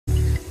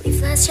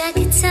lost track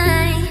of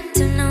time,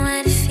 don't know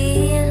how to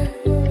feel,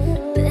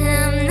 but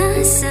I'm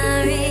not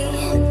sorry.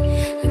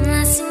 I'm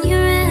lost in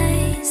your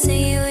eyes, are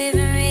you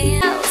even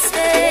real? I'll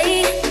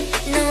stay.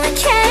 No, I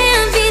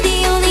can't be the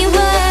only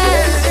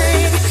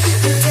one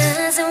who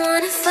doesn't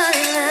wanna fall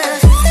in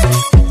love.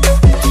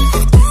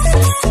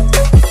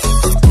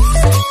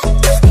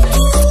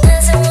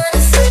 Doesn't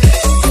wanna fall in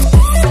love.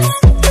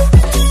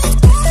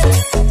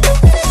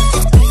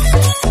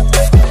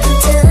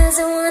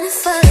 Doesn't wanna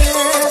fall in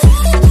love.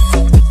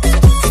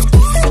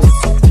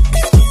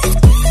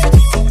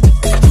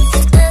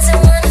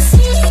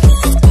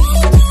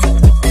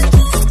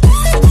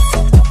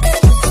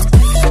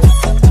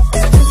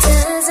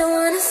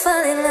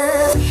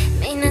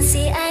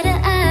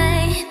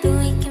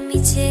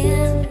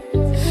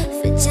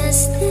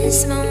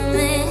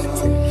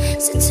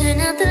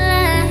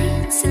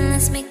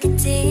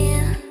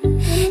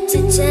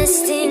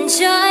 Just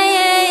enjoy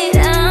it.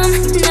 I'm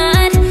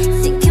not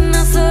thinking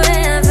about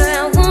forever.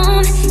 I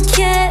won't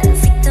care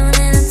if we don't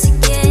end up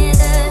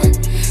together.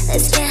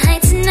 Let's get high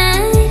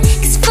tonight,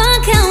 'cause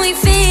fuck how we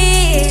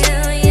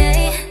feel,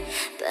 yeah.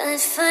 But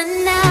for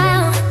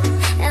now,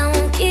 I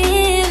won't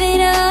give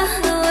it all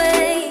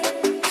away,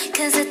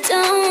 'cause I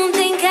don't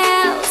think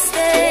I'll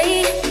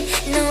stay.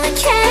 No, I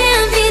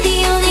can't be the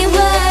only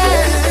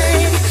one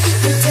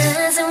who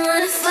doesn't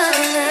wanna fall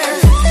in love.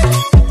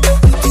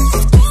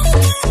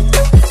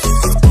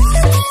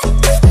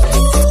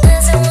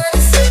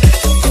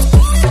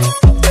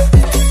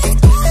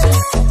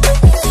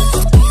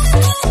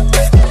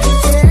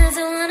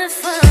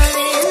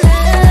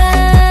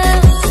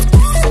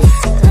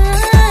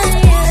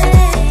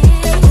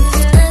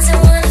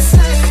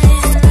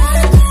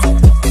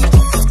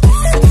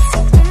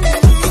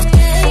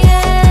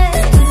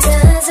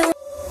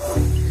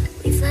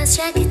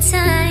 Track of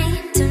time,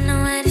 don't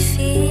know how to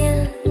feel,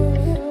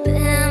 but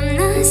I'm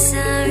not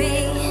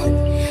sorry.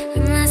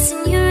 I'm lost in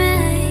your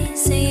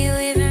eyes, are you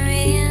even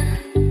real?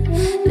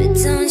 But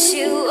don't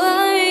you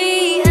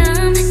worry,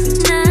 I'm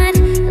not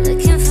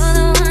looking for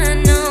the one.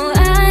 No,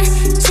 I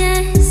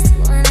just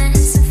wanna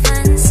have some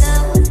fun. So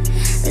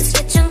let's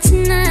get drunk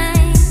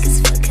tonight, 'cause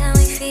fuck how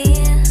we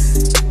feel.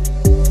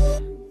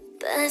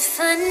 But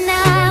for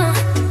now,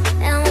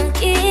 I won't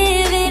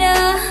give it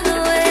all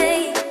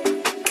away,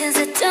 'cause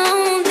I don't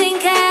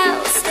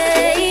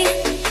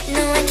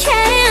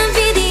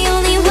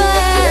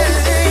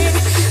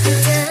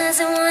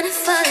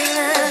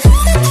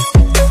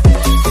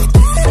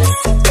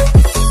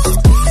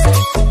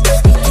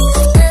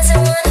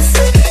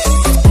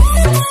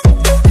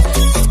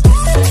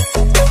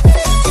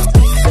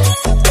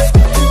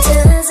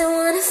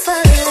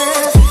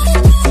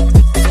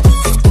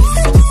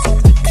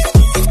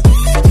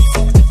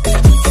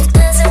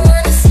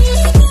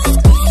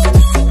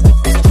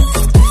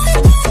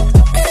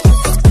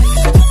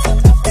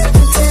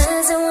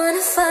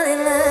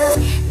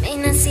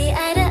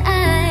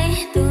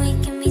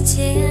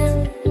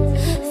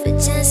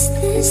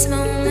this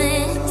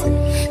moment.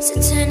 So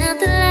turn out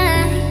the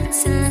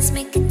lights and let's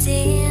make a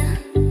deal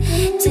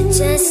to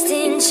just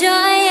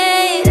enjoy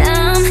it.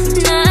 I'm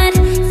not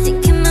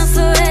thinking about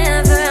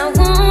forever. I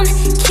won't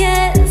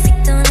care if we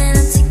don't end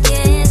up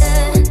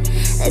together.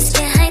 Let's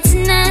get high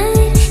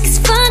tonight, 'cause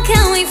fuck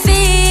how we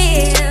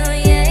feel,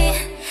 yeah.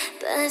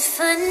 But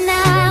for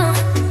now,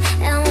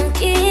 I won't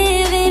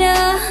give it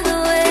all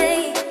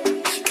away,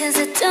 'cause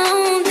I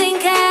don't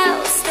think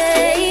I'll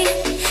stay.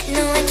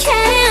 No, I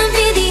can't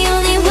be the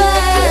only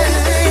one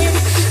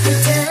who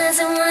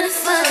doesn't wanna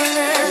fall in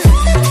love.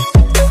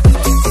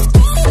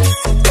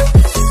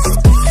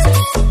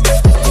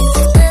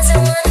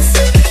 Doesn't wanna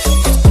fall in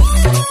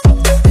love.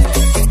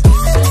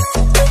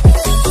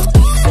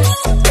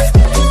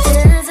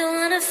 Doesn't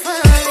wanna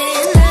fall in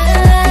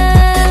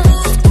love.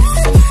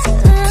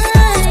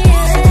 Oh,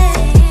 yeah.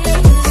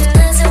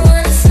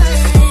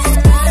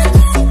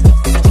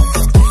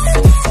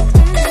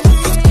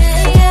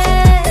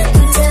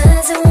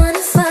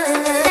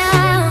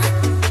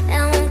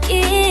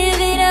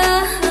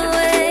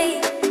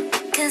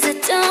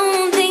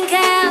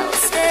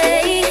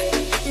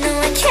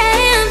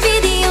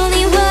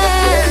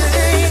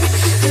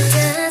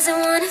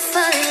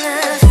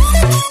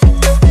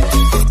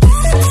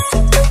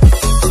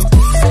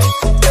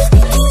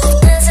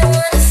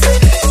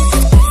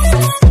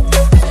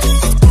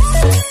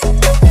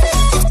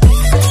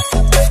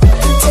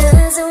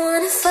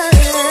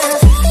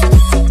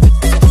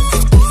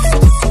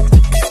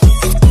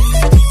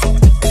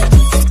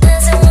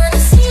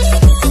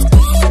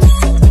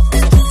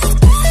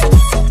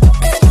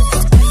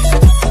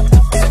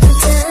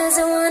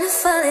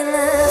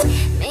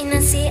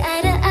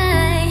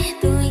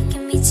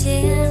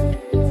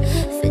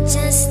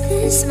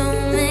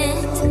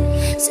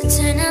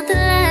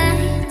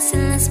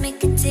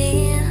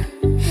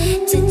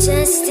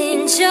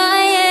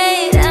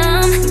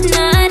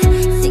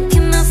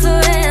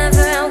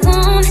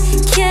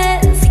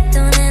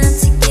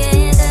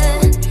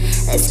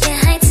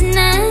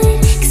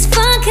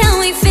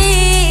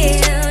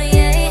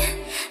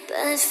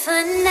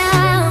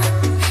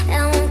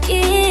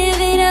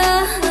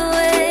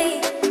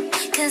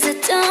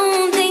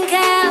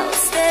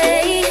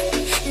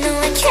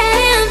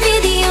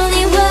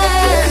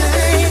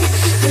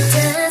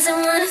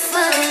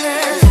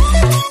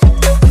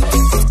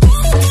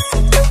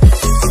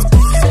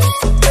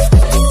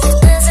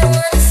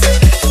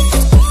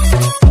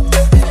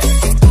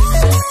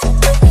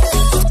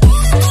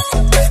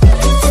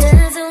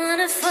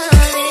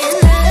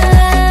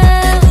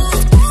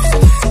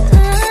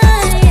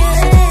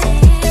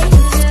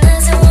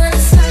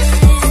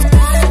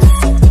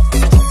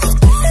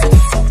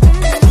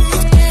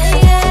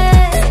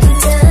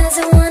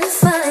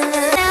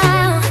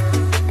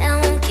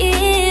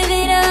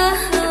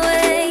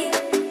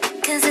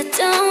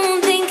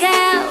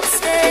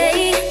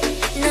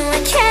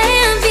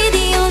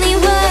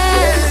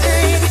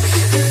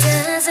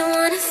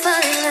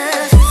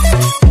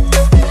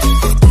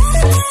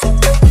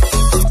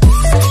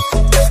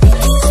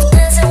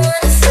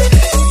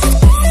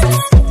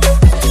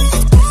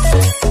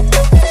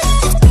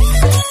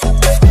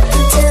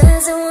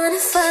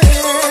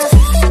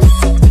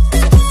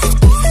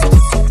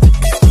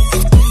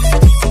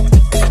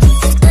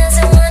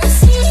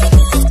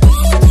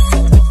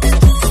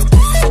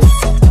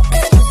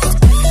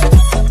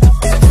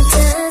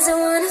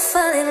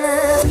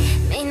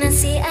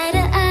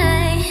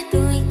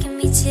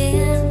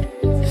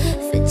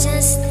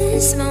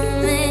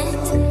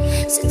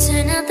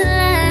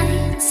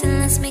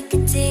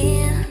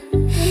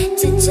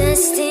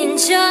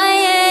 enjoy